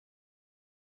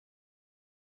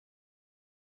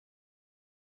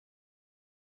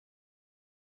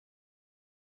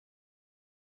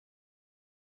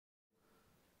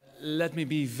let me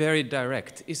be very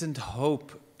direct. Isn't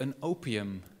hope an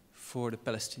opium for the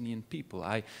Palestinian people?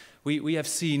 We have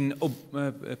seen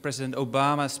President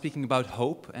Obama speaking about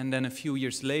hope, and then a few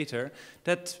years later,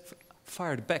 that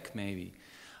fired back maybe.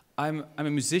 I'm a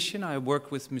musician. I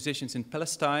work with musicians in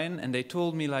Palestine, and they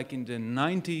told me, like in the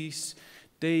 90s,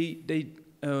 they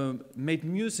made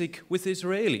music with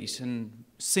Israelis and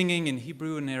singing in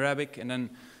Hebrew and Arabic, and then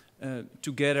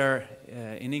together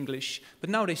in English. But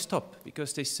now they stop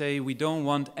because they say we don't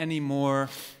want any more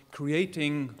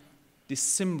creating these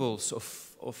symbols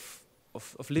of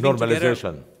living together.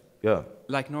 Normalization, yeah.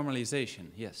 Like normalization,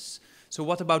 yes. So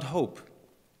what about hope?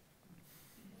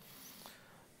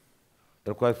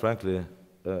 Quite frankly,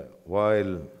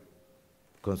 while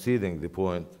conceding the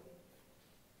point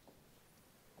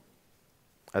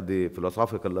at the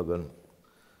philosophical level,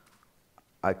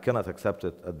 I cannot accept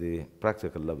it at the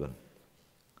practical level.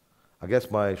 I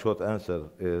guess my short answer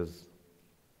is,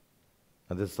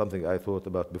 and this is something I thought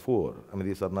about before, I mean,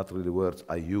 these are not really words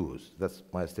I use, that's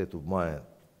my state of mind.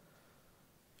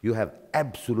 You have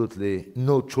absolutely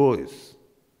no choice,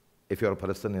 if you're a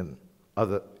Palestinian,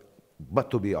 but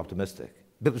to be optimistic.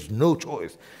 There is no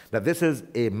choice. Now, this is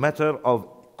a matter of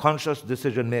conscious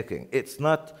decision-making. It's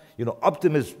not,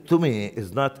 optimism to me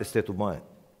is not a state of mind.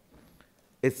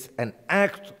 It's an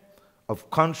act of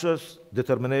conscious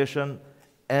determination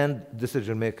and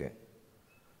decision-making.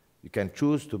 You can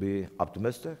choose to be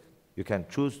optimistic. You can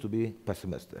choose to be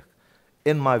pessimistic.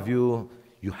 In my view,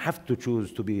 you have to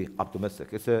choose to be optimistic.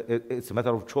 It's a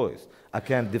matter of choice. I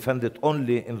can defend it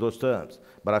only in those terms,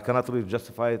 but I cannot really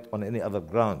justify it on any other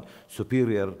ground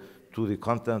superior to the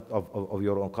content of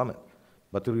your own comment.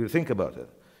 But if you think about it,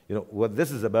 what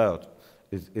this is about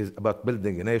is about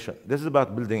building a nation. This is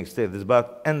about building a state. This is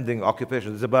about ending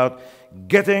occupation. This is about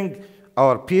getting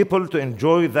our people to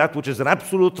enjoy that which is an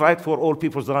absolute right for all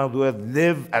peoples around the world,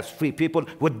 live as free people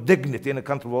with dignity in a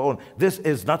country of our own. This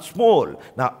is not small.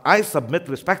 Now, I submit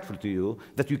respectfully to you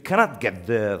that you cannot get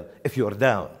there if you're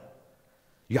down.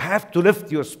 You have to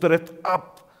lift your spirit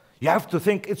up. You have to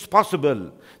think it's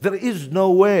possible. There is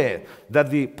no way that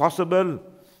the possible,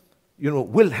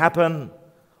 will happen,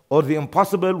 or the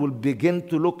impossible will begin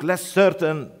to look less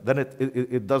certain than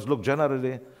it does look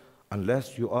generally,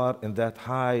 unless you are in that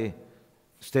high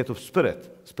state of state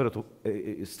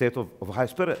of high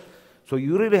spirit. So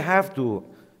you really have to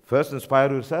first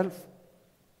inspire yourself,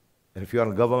 and if you are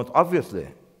in government, obviously,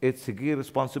 it's a key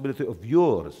responsibility of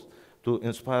yours to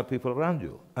inspire people around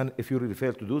you. And if you really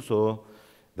fail to do so,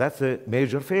 that's a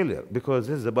major failure, because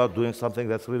this is about doing something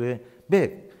that's really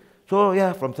big. So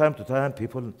yeah, from time to time,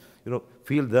 people,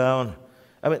 feel down.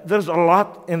 I mean, there's a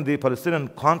lot in the Palestinian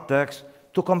context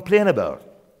to complain about.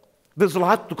 There's a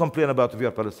lot to complain about if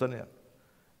you're Palestinian.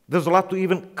 There's a lot to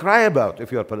even cry about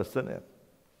if you're Palestinian.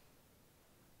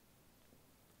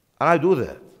 And I do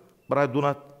that, but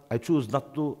I choose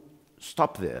not to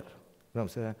stop there. You know what I'm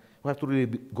saying? You have to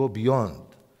really go beyond.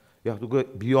 You have to go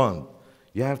beyond.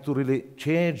 You have to really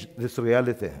change this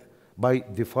reality by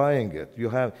defying it. You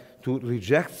have to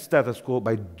reject status quo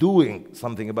by doing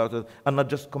something about it and not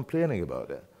just complaining about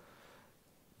it.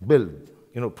 Build,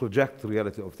 project the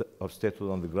reality of statehood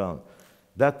on the ground.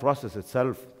 That process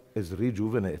itself is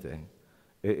rejuvenating.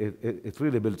 It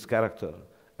really builds character,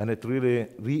 and it really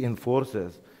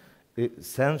reinforces a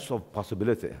sense of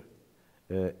possibility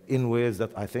in ways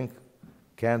that I think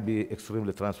can be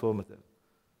extremely transformative.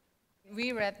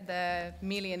 We read the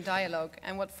Melian dialogue,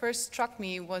 and what first struck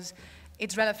me was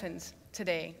its relevance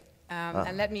today.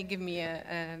 And let me give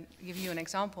you an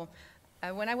example.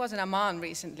 When I was in Amman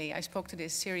recently, I spoke to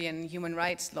this Syrian human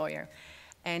rights lawyer,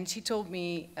 and she told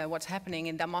me what's happening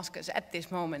in Damascus at this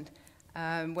moment,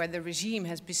 where the regime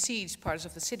has besieged parts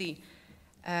of the city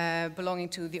belonging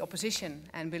to the opposition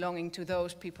and belonging to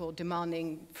those people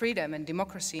demanding freedom and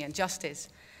democracy and justice.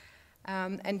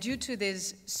 And due to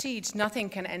this siege, nothing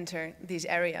can enter these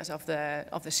areas of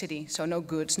the city, so no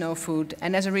goods, no food,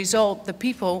 and as a result, the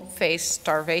people face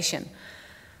starvation.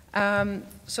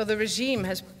 So the regime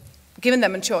has given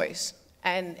them a choice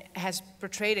and has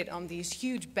portrayed it on these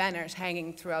huge banners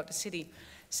hanging throughout the city,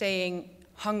 saying,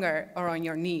 "Hunger or on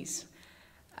your knees."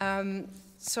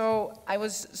 So I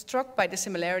was struck by the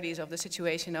similarities of the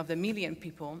situation of the Melian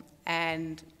people,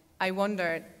 and I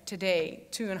wonder today,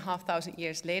 2,500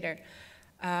 years later,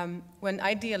 when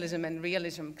idealism and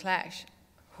realism clash,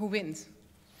 who wins?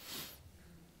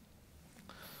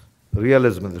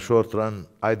 Realism in the short run,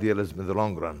 idealism in the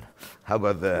long run. How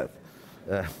about that?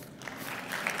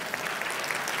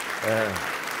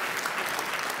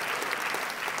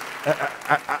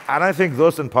 And I think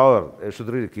those in power should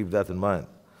really keep that in mind.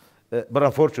 But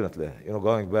unfortunately,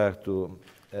 going back to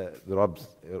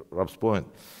Rob's point.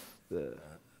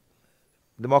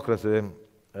 Democracy,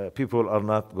 people are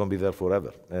not going to be there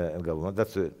forever in government.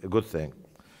 That's a good thing.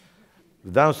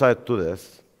 The downside to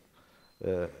this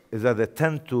is that they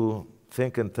tend to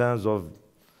think in terms of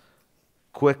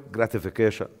quick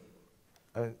gratification.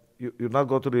 You're not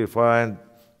going to really find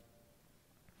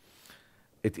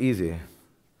it easy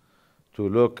to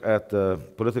look at a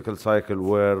political cycle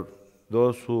where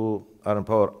those who are in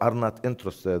power are not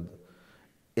interested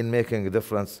in making a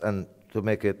difference and to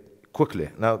make it quickly.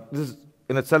 Now, this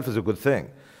in itself is a good thing,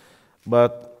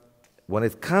 but when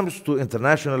it comes to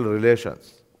international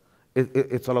relations,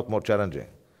 it's a lot more challenging.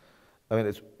 I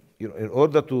mean, in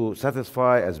order to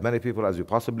satisfy as many people as you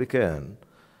possibly can,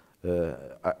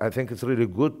 I think it's really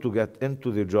good to get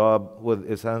into the job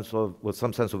with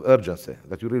some sense of urgency,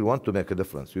 that you really want to make a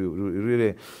difference. You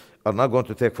really are not going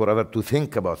to take forever to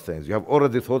think about things. You have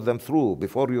already thought them through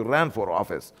before you ran for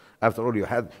office. After all, you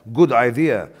had good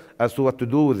idea as to what to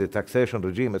do with the taxation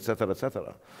regime, etc.,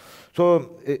 etc.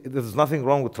 So there's nothing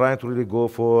wrong with trying to really go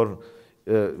for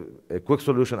a quick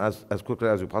solution as quickly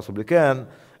as you possibly can,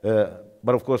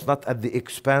 but of course not at the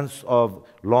expense of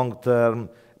long-term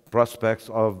prospects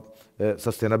of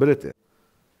sustainability.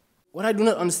 What I do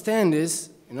not understand is,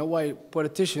 why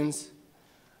politicians,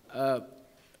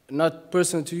 not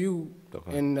personal to you,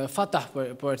 in the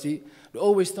Fatah party, they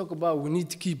always talk about we need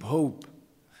to keep hope,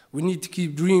 we need to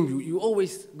keep dreaming. You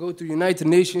always go to United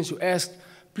Nations, you ask,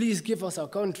 please give us our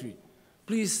country,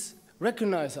 please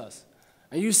recognize us.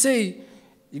 And you say,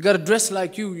 you got to dress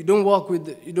like you don't walk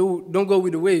with, you don't go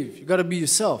with the wave, you got to be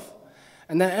yourself.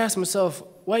 And then I ask myself,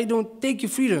 why you don't take your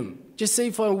freedom? Just say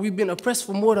we've been oppressed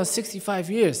for more than 65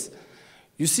 years.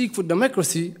 You seek for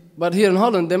democracy, but here in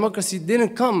Holland, democracy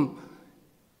didn't come.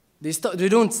 They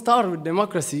don't start with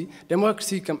democracy.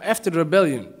 Democracy come after the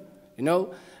rebellion,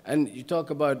 And you talk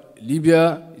about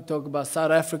Libya, you talk about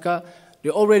South Africa. They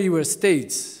already were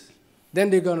states. Then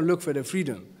they're going to look for their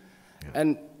freedom. Yeah.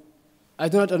 And I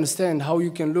do not understand how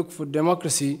you can look for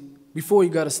democracy before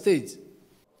you got a state.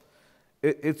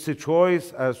 It's a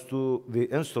choice as to the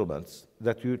instruments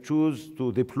that you choose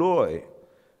to deploy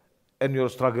in your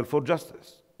struggle for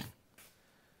justice.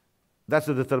 That's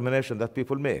the determination that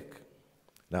people make.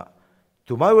 Now,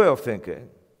 to my way of thinking,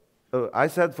 I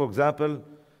said, for example,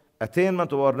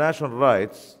 attainment of our national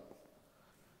rights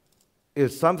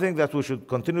is something that we should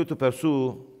continue to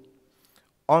pursue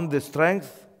on the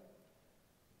strength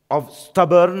of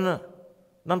stubborn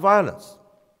nonviolence.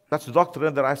 That's the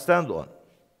doctrine that I stand on.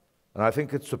 And I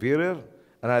think it's superior,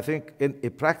 and I think in a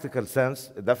practical sense,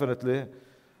 definitely,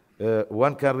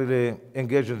 one can really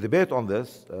engage in debate on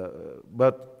this,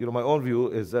 but my own view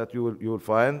is that you will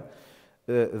find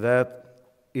that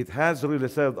it has really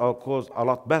served our cause a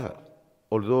lot better,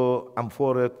 although I'm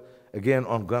for it, again,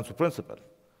 on grounds of principle.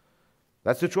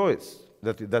 That's a choice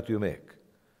that you make.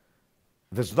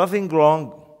 There's nothing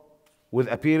wrong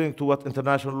with appealing to what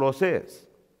international law says.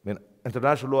 I mean,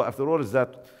 international law, after all, is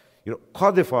that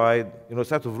codified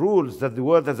set of rules that the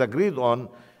world has agreed on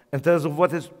in terms of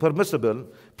what is permissible,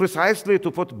 precisely to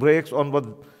put brakes on what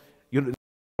the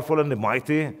powerful and the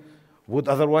mighty would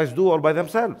otherwise do all by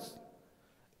themselves.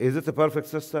 Is it a perfect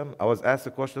system? I was asked a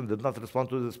question, did not respond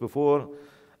to this before.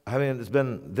 I mean, it's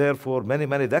been there for many,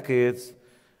 many decades,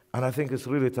 and I think it's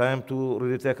really time to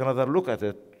really take another look at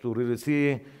it, to really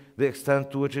see the extent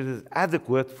to which it is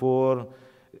adequate for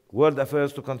world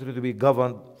affairs to continue to be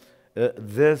governed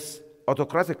this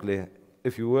autocratically,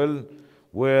 if you will,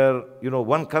 where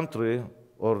one country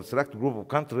or a select group of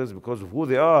countries, because of who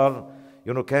they are,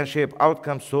 can shape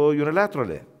outcomes so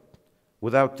unilaterally,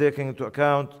 without taking into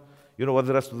account what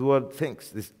the rest of the world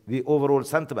thinks, the overall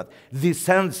sentiment, the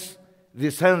sense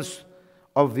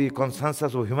of the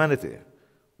consensus of humanity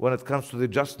when it comes to the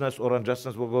justness or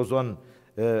unjustness what goes on,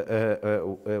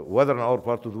 whether in our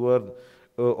part of the world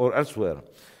or elsewhere.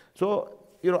 So,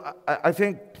 I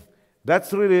think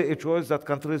that's really a choice that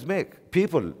countries make,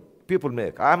 people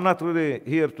make. I'm not really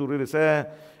here to really say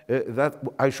that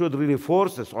I should really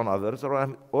force this on others.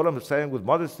 All I'm saying with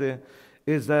modesty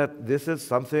is that this is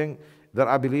something that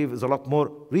I believe is a lot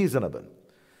more reasonable.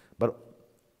 But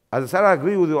as I said, I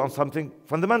agree with you on something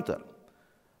fundamental.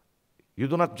 You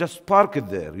do not just park it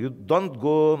there. You don't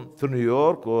go to New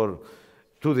York or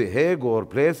to The Hague or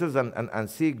places and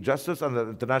seek justice under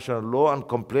international law and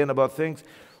complain about things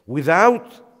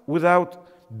without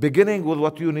beginning with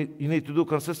what you need to do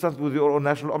consistent with your own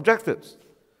national objectives.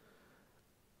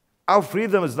 Our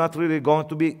freedom is not really going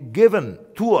to be given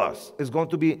to us. It's going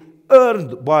to be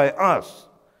earned by us.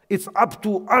 It's up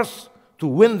to us to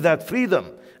win that freedom.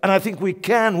 And I think we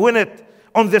can win it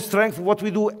on the strength of what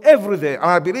we do every day. And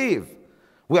I believe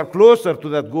We are closer to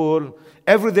that goal.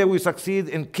 Every day we succeed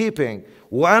in keeping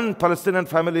one Palestinian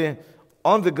family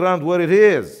on the ground where it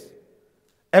is.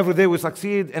 Every day we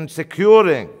succeed in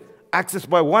securing access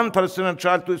by one Palestinian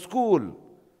child to a school,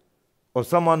 or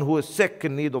someone who is sick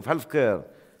in need of health care,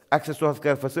 access to health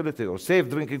care facility, or safe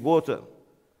drinking water.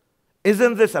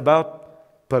 Isn't this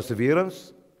about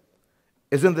perseverance?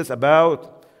 Isn't this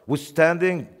about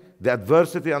withstanding the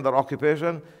adversity under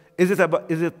occupation? Is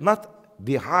it not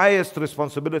the highest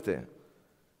responsibility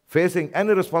facing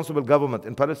any responsible government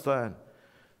in Palestine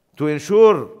to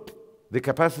ensure the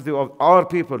capacity of our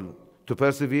people to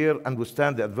persevere and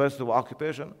withstand the adversity of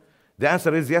occupation? The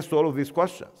answer is yes to all of these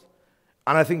questions.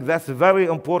 And I think that's a very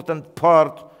important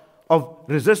part of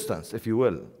resistance, if you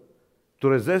will. To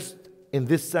resist in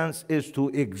this sense is to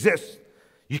exist.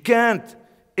 You can't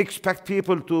expect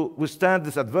people to withstand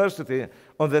this adversity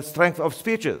on the strength of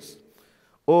speeches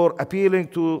or appealing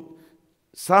to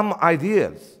some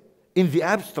ideals in the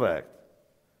abstract.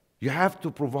 You have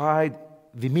to provide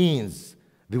the means,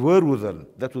 the wherewithal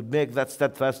that would make that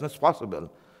steadfastness possible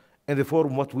in the form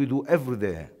of what we do every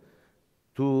day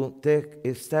to take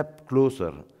a step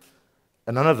closer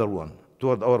and another one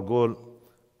toward our goal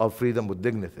of freedom with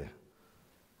dignity.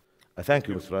 I thank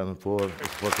you, Mr. Ryan, for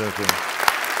this opportunity.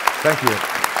 Thank you.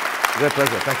 Great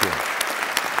pleasure. Thank you.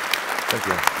 Thank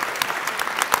you.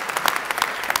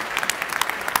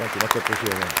 Thank you. Much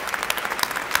appreciated.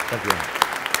 Thank you.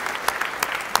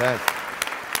 Thanks.